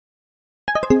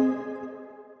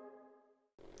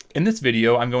In this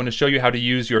video, I'm going to show you how to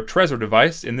use your Trezor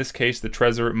device, in this case the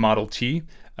Trezor Model T,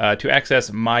 to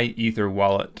access My Ether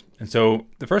wallet. And so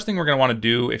the first thing we're going to want to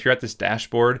do, if you're at this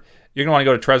dashboard, you're going to want to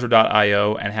go to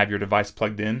Trezor.io and have your device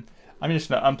plugged in. I'm just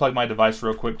going to unplug my device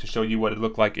real quick to show you what it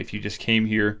looked like if you just came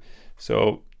here.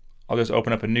 So I'll just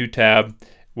open up a new tab.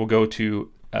 We'll go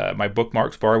to my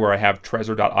bookmarks bar where I have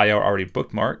Trezor.io already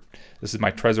bookmarked. This is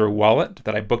my Trezor wallet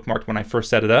that I bookmarked when I first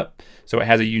set it up. So it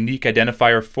has a unique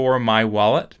identifier for my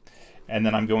wallet. And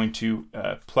then I'm going to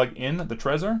plug in the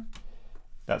Trezor.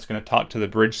 That's going to talk to the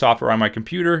bridge software on my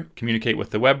computer, communicate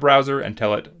with the web browser, and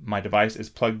tell it my device is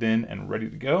plugged in and ready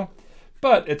to go.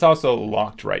 But it's also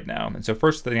locked right now. And so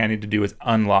first thing I need to do is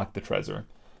unlock the Trezor.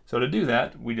 So to do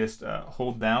that, we just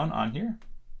hold down on here.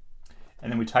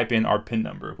 And then we type in our PIN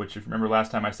number, which if you remember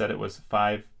last time I said it was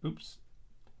 5, oops,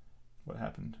 what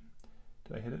happened?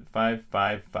 Did I hit it?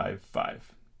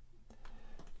 5555.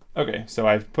 Okay, so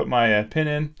I've put my PIN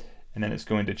in, and then it's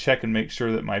going to check and make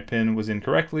sure that my PIN was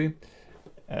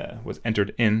was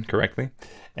entered in correctly.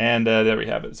 And there we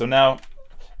have it. So now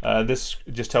this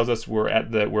just tells us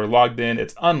we're logged in.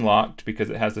 It's unlocked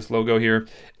because it has this logo here,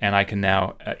 and I can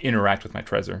now interact with my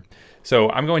Trezor. So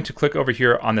I'm going to click over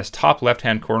here on this top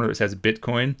left-hand corner that says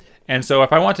Bitcoin. And so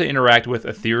if I want to interact with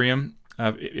Ethereum,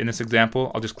 in this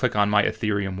example, I'll just click on my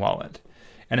Ethereum wallet.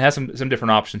 And it has some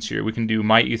different options here. We can do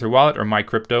My Ether Wallet or My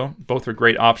Crypto. Both are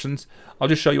great options. I'll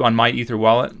just show you on My Ether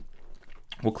Wallet.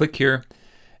 We'll click here,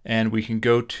 and we can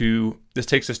go to, this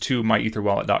takes us to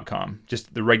myetherwallet.com,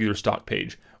 just the regular stock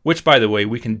page, which, by the way,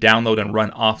 we can download and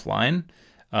run offline.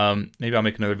 Maybe I'll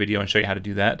make another video and show you how to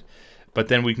do that. But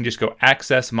then we can just go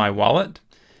access my wallet.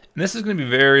 And this is going to be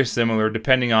very similar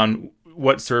depending on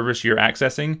what service you're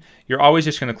accessing. You're always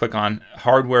just going to click on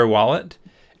hardware wallet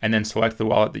and then select the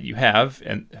wallet that you have,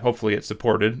 and hopefully it's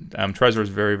supported. Trezor is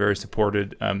very, very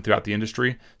supported throughout the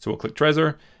industry. So we'll click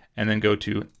Trezor and then go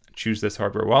to choose this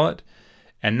hardware wallet.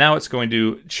 And now it's going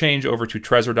to change over to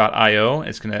Trezor.io.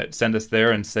 It's going to send us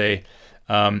there and say,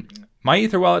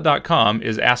 myetherwallet.com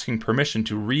is asking permission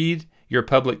to read your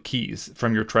public keys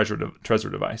from your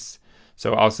Trezor device.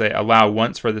 So I'll say allow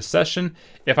once for this session.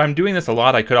 If I'm doing this a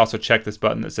lot, I could also check this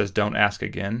button that says don't ask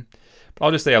again. But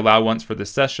I'll just say allow once for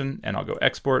this session, and I'll go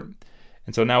export.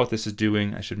 And so now what this is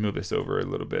doing, I should move this over a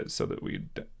little bit so that we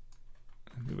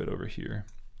move it over here.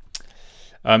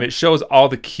 It shows all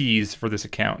the keys for this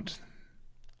account.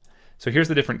 So here's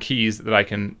the different keys that I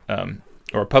can,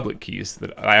 or public keys,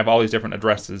 that I have all these different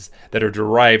addresses that are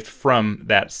derived from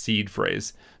that seed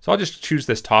phrase. So I'll just choose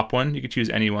this top one. You can choose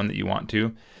any one that you want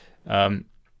to.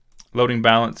 Loading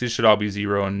balance, these should all be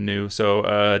 0 and new.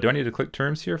 So do I need to click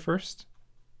terms here first?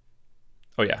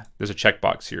 Oh yeah, there's a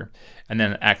checkbox here. And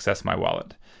then access my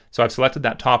wallet. So I've selected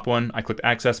that top one. I clicked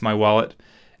access my wallet,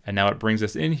 and now it brings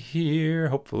us in here,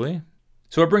 hopefully.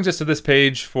 So it brings us to this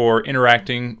page for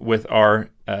interacting with our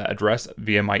address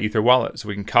via My Ether wallet. So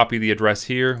we can copy the address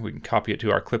here, we can copy it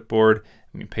to our clipboard,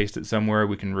 we can paste it somewhere,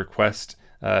 we can request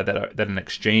that an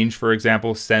exchange, for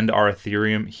example, send our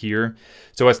Ethereum here.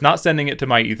 So it's not sending it to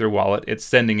My Ether wallet, it's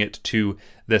sending it to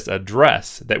this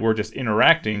address that we're just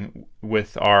interacting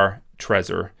with our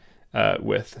Trezor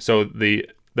with. So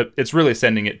it's really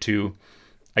sending it to,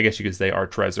 I guess you could say, our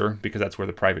Trezor, because that's where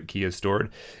the private key is stored.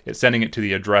 It's sending it to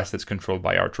the address that's controlled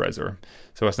by our Trezor.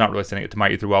 So it's not really sending it to My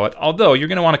Ether wallet, although you're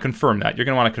going to want to confirm that. You're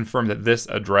going to want to confirm that this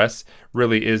address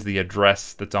really is the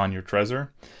address that's on your Trezor.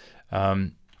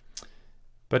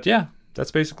 But yeah,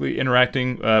 that's basically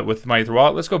interacting with My Ether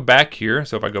wallet. Let's go back here.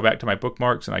 So if I go back to my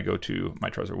bookmarks and I go to my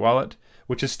Trezor wallet,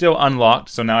 which is still unlocked,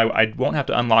 so now I won't have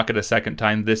to unlock it a second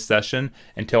time this session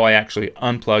until I actually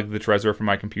unplug the Trezor from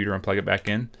my computer and plug it back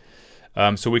in.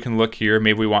 So we can look here,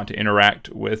 maybe we want to interact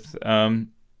with,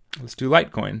 let's do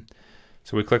Litecoin.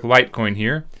 So we click Litecoin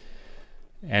here,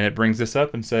 and it brings this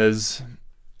up and says,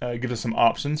 gives us some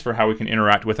options for how we can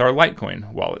interact with our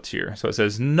Litecoin wallets here. So it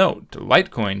says, note,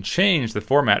 Litecoin changed the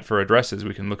format for addresses.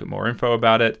 We can look at more info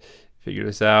about it, figure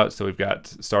this out. So we've got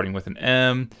starting with an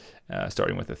M,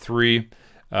 starting with a 3.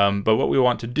 But what we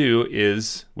want to do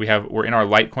is, we're in our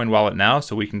Litecoin wallet now,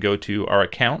 so we can go to our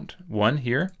account 1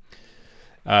 here.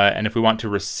 And if we want to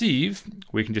receive,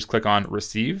 we can just click on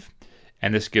receive,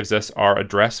 and this gives us our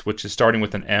address, which is starting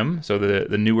with an M, so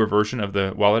the newer version of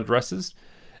the wallet addresses.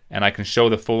 And I can show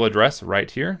the full address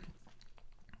right here.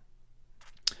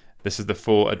 This is the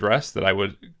full address that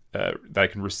I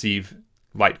can receive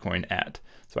Litecoin at.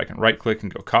 So I can right click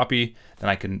and go copy, then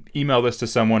I can email this to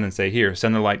someone and say, here,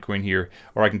 send the Litecoin here,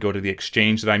 or I can go to the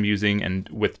exchange that I'm using and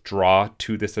withdraw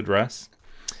to this address.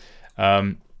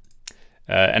 And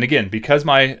again, because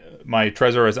my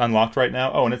Trezor is unlocked right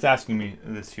now, oh, and it's asking me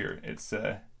this here. It's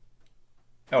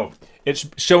Oh, it's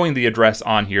showing the address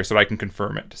on here so I can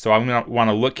confirm it. So I'm going to want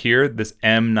to look here, this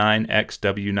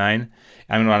M9XW9. I'm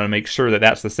going to want to make sure that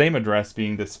that's the same address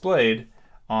being displayed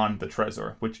on the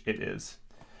Trezor, which it is.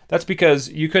 That's because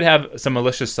you could have some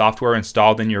malicious software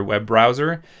installed in your web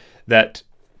browser that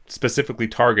specifically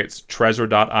targets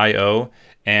Trezor.io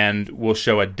and will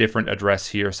show a different address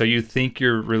here. So you think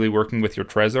you're really working with your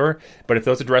Trezor, but if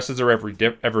those addresses are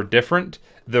ever different,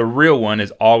 the real one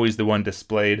is always the one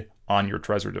displayed on your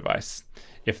Trezor device.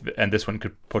 And this one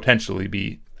could potentially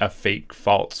be a fake,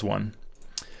 false one.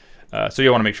 So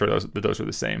you'll want to make sure those are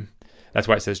the same. That's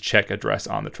why it says check address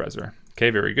on the Trezor. Okay,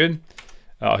 very good.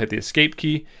 I'll hit the escape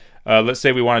key. Let's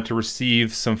say we wanted to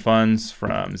receive some funds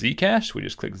from Zcash. We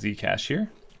just click Zcash here.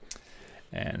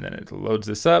 And then it loads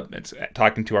this up. It's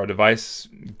talking to our device,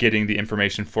 getting the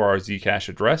information for our Zcash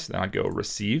address. Then I go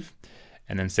receive.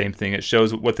 And then same thing, it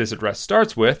shows what this address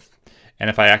starts with. And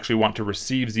if I actually want to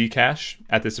receive Zcash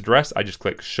at this address, I just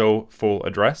click show full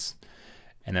address.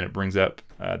 And then it brings up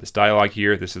this dialog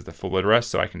here. This is the full address,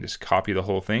 so I can just copy the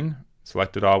whole thing,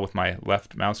 select it all with my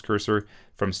left mouse cursor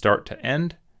from start to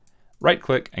end, right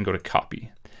click and go to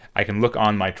copy. I can look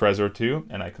on my Trezor too,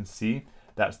 and I can see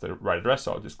that's the right address,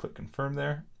 so I'll just click confirm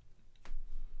there.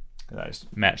 And I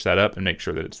just match that up and make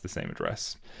sure that it's the same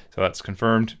address. So that's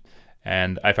confirmed.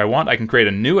 And if I want, I can create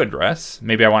a new address.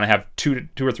 Maybe I want to have two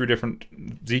or three different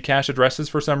Zcash addresses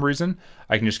for some reason.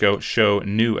 I can just go show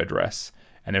new address.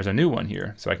 And there's a new one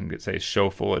here. So I can say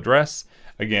show full address.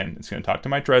 Again, it's going to talk to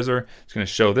my Trezor. It's going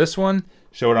to show this one,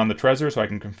 show it on the Trezor so I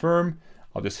can confirm.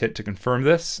 I'll just hit to confirm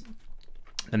this.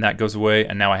 And that goes away.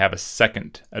 And now I have a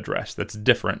second address that's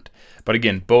different. But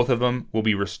again, both of them will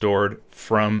be restored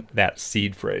from that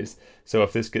seed phrase. So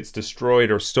if this gets destroyed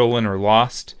or stolen or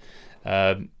lost,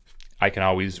 I can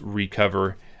always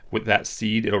recover with that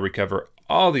seed. It'll recover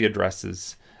all the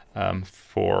addresses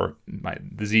for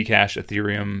the Zcash,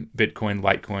 Ethereum, Bitcoin,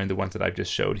 Litecoin, the ones that I've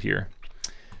just showed here.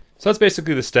 So that's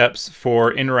basically the steps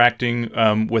for interacting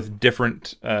with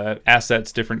different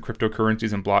assets, different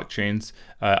cryptocurrencies and blockchains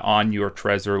on your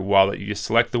Trezor wallet. You just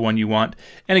select the one you want.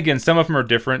 And again, some of them are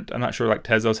different. I'm not sure like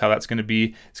Tezos how that's going to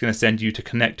be. It's going to send you to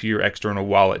connect to your external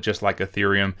wallet just like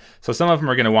Ethereum. So some of them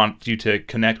are going to want you to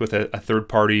connect with a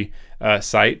third-party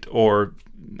site or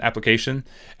application.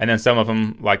 And then some of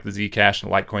them, like the Zcash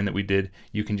and Litecoin that we did,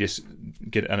 you can just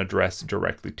get an address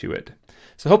directly to it.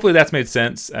 So hopefully that's made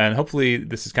sense, and hopefully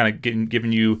this is kind of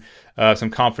giving you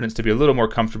some confidence to be a little more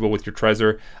comfortable with your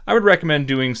Trezor. I would recommend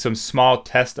doing some small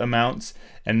test amounts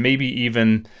and maybe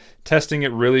even testing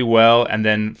it really well and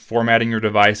then formatting your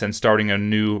device and starting a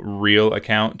new real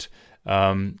account.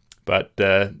 But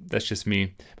that's just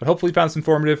me. But hopefully you found this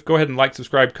informative. Go ahead and like,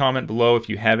 subscribe, comment below if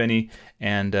you have any,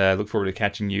 and look forward to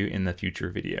catching you in the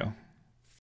future video.